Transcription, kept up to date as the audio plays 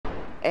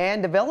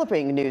And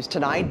developing news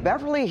tonight,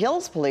 Beverly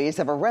Hills police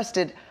have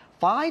arrested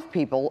 5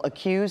 people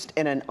accused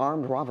in an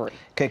armed robbery.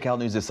 KCAL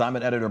News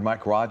assignment editor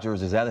Mike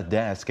Rogers is at the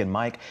desk. And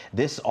Mike,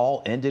 this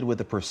all ended with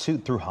a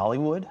pursuit through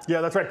Hollywood? Yeah,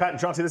 that's right, Pat and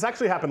Chauncey. This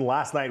actually happened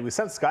last night. We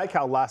sent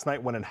KCAL last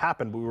night when it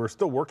happened, but we were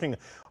still working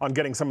on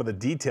getting some of the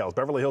details.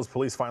 Beverly Hills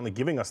police finally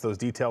giving us those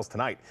details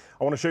tonight.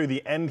 I want to show you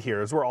the end here.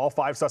 This is where all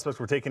 5 suspects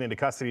were taken into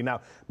custody.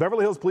 Now,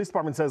 Beverly Hills Police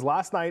Department says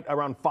last night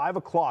around 5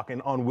 o'clock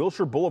on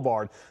Wilshire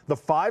Boulevard, the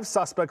 5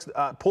 suspects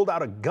pulled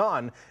out a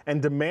gun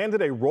and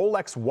demanded a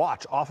Rolex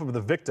watch off of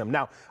the victim.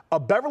 Now, a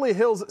Beverly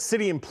Hills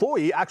city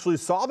employee actually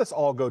saw this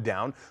all go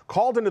down,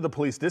 called into the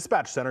police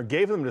dispatch center,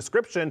 gave them a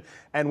description,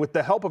 and with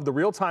the help of the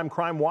Real-Time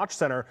Crime Watch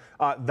Center,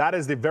 that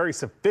is the very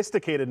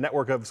sophisticated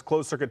network of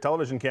closed-circuit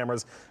television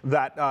cameras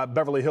that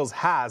Beverly Hills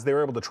has. They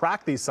were able to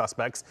track these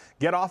suspects,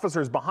 get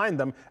officers behind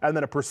them, and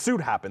then a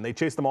pursuit happened. They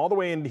chased them all the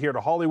way into here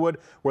to Hollywood,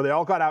 where they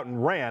all got out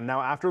and ran.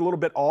 Now, after a little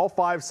bit, all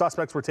 5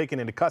 suspects were taken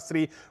into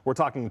custody. We're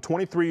talking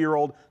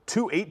 23-year-old,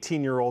 2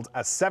 18-year-olds,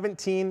 a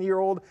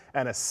 17-year-old,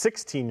 and a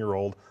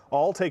 16-year-old,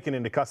 all taken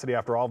into custody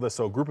after all this.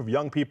 So a group of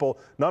young people,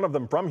 none of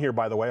them from here,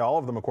 by the way, all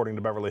of them, according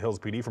to Beverly Hills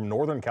PD, from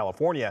Northern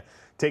California,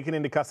 taken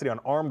into custody on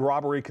armed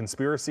robbery,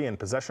 conspiracy, and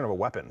possession of a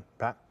weapon.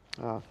 Pat?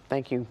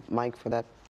 Thank you, Mike, for that.